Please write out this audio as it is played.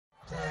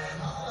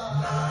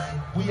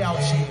We out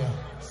here.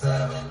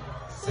 7,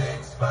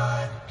 6,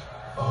 5,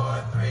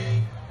 4,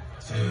 3,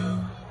 2,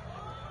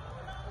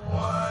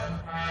 1.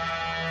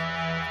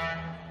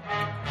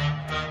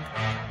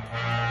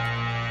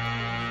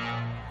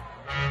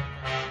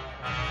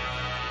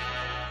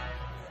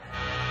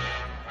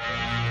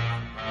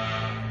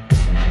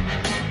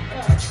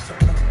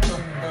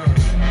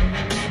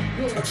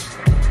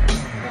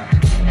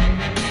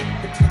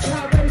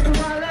 Y'all ready for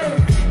Wale?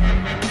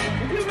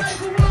 If you ready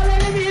for Wale, let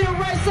me hear the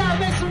right side,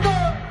 make some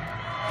noise.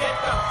 Get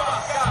the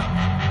fuck up.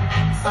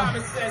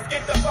 Simon says,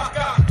 get the fuck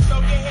up. Throw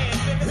your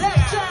hands in the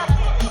Left sky.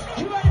 side.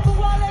 You ready for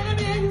Wale? Let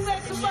me hear you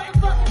make some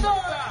motherfucking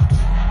noise.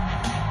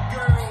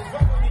 Girls,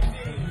 rub on your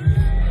titty.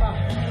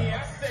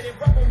 Yeah, I said it,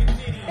 rub on your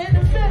titty. In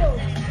the middle,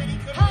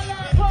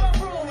 Highline,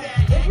 Ballroom.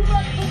 If you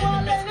ready for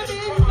Wale, let me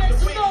hear you make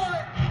some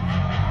noise.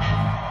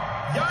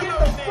 Get the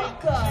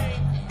fuck up.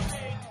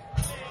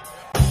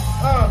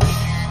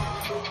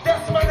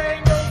 That's my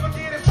name, don't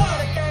forget it's all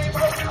the game.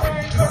 Hope you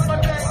ain't cause my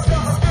name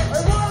starts. Hey,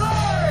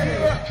 Wale!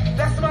 Yeah,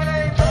 that's my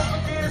name, don't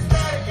forget it's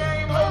not a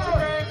game. Hope you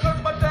ain't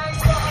cause my name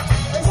starts.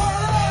 Hey,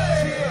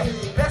 Wale!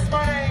 Yeah, that's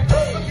my name,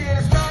 don't forget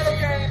it's not a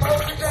game.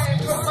 Hope you ain't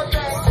cause my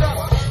name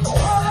starts.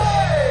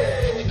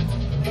 Wale!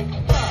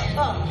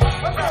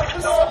 I'm back to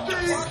North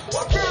East.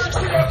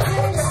 Guarantee that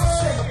boom.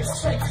 Shake it,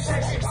 shake it,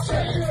 shake it,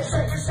 shake it,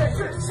 shake it,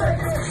 shake it, shake it,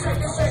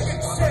 shake it, shake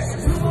it, shake it.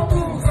 You gon'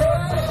 move,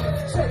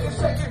 shake it, shake it,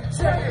 shake it,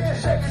 shake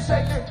it,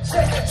 shake it,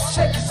 shake it,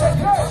 shake it, shake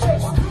it,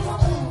 shake it. You gon'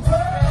 move,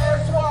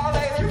 that's why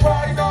they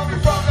party on me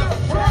from the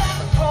crack.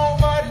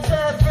 Home of the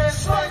terrapin,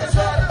 slingers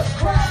out of the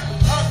crack.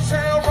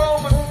 Uptown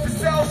Roman, the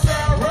South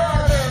Side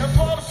rider. The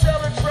bomb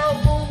shelling trail,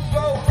 move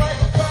low like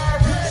a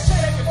pirate.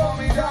 Shake it for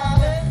me,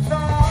 darling. No, I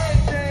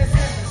ain't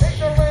dancing.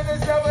 Ignorant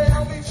as ever,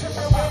 don't be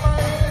tripping with my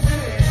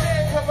energy.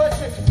 Can't cover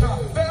chicken, no.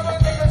 Better my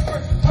niggas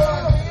quick.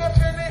 Pull me up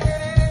in the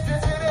hit it,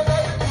 just hit it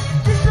like it.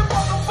 Get your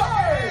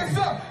motherfucking hands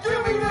up.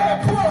 Give me that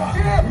plug.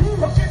 Yeah,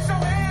 get your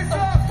hands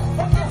up.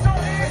 Get your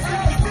hands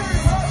up.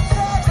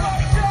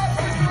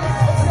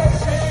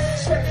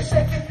 Shake it,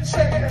 shake it,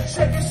 shake it,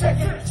 shake it,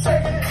 shake it,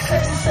 shake it,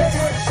 shake it, shake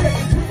it, shake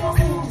it. You gon'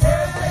 move,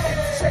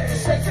 shake it,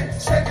 shake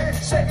it, shake it,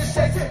 shake it,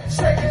 shake it,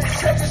 shake it,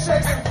 shake it,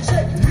 shake it,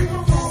 shake it. You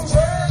gon' move,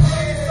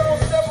 please don't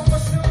step on my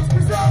shoes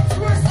 'cause I'm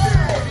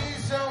twisted.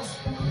 These zones,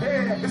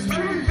 yeah, it's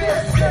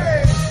 350,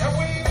 and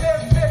we ain't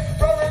never fit.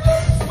 Rolling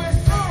up the Swiss,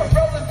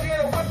 rollers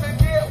get with the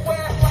get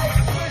wet like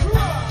a Swiss.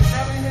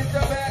 Now we hit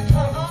the back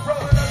corner,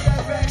 rolling up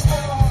that back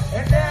corner,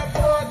 and that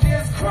boy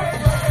gets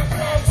crazy like a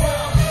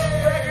cowboy.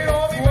 Drag it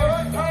on me, I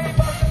ain't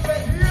about to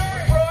fake.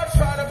 Bro, I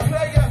try to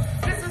play ya.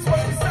 This is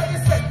what you say.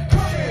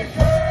 Come here,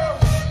 girl.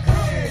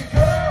 Come here,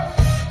 girl.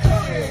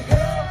 Come here,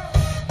 girl.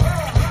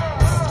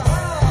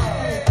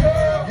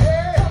 Girl,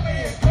 yeah. Come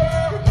here,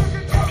 girl.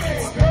 Come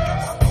here, girl.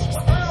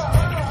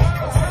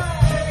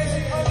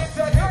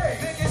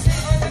 Thinking she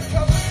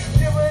undercover.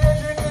 Give her that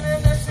drink and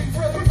then she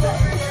really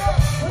fucking up.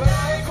 But I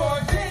ain't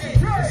gon' dig it.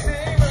 She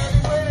ain't really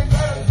waiting,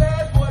 got a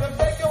passport to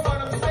make it when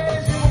I'm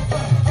saying she was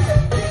fuck. Get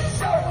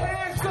your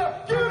hands up.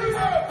 Give me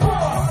that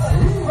paw.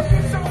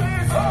 Get your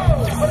hands up.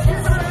 Get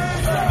your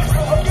hands up.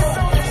 Get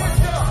your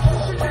hands up.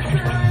 Get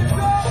your hands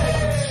up.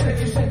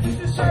 Shake it, shake it,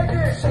 shake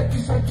it, shake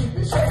it, shake it,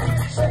 shake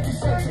it, shake it,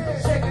 shake it,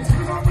 shake it.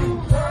 You gon'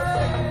 move,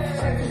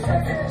 shake it,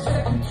 shake it,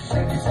 shake it,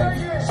 shake it,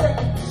 shake it, shake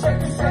it,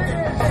 shake it, shake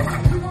it, shake it.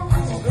 You gon'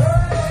 move,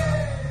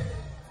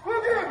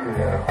 we'll give you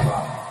that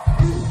paw.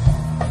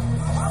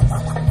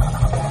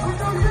 We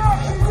know y'all,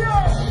 shake it,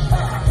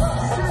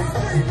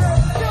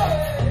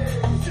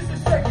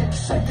 shake it,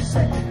 shake it, shake it,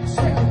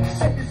 shake it,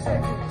 shake it,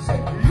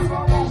 shake it. You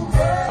gon' move,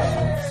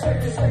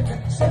 shake it, shake it, shake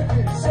it, shake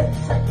it, shake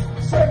it,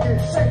 shake it,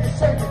 shake it,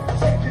 shake it.